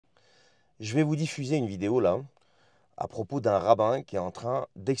Je vais vous diffuser une vidéo là, à propos d'un rabbin qui est en train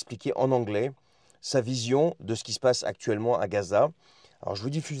d'expliquer en anglais sa vision de ce qui se passe actuellement à Gaza. Alors je vous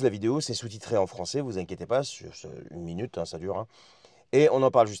diffuse la vidéo, c'est sous-titré en français, vous inquiétez pas, sur une minute, hein, ça dure. Hein. Et on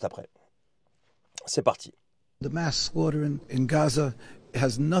en parle juste après. C'est parti. The mass slaughter in Gaza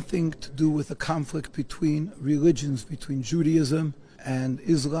has nothing to do with a conflict between religions, between Judaism and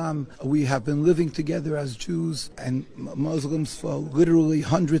Islam. We have been living together as Jews and Muslims for literally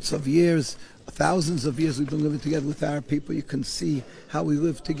hundreds of years. Thousands of years we've been living together with Arab people. You can see how we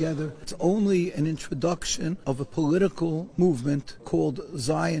live together. It's only an introduction of a political movement called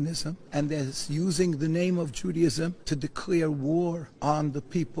Zionism, and that's using the name of Judaism to declare war on the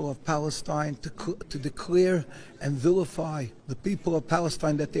people of Palestine, to declare and vilify the people of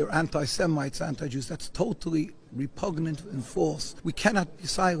Palestine that they're anti-Semites, anti-Jews. That's totally repugnant and false. We cannot be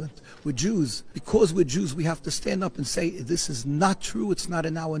silent. We're Jews. Because we're Jews, we have to stand up and say, this is not true. It's not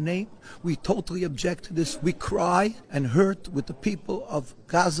in our name. We totally object to this. We cry and hurt with the people of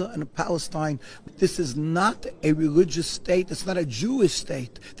Gaza and Palestine. This is not a religious state. It's not a Jewish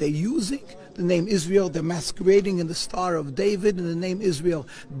state. They're using the name Israel. They're masquerading in the Star of David in the name Israel.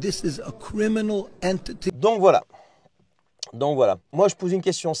 This is a criminal entity. Donc voilà. Moi, je pose une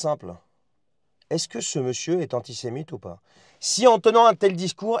question simple. Est-ce que ce monsieur est antisémite ou pas? Si en tenant un tel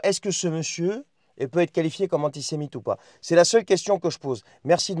discours, est-ce que ce monsieur peut être qualifié comme antisémite ou pas? C'est la seule question que je pose.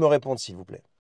 Merci de me répondre, s'il vous plaît.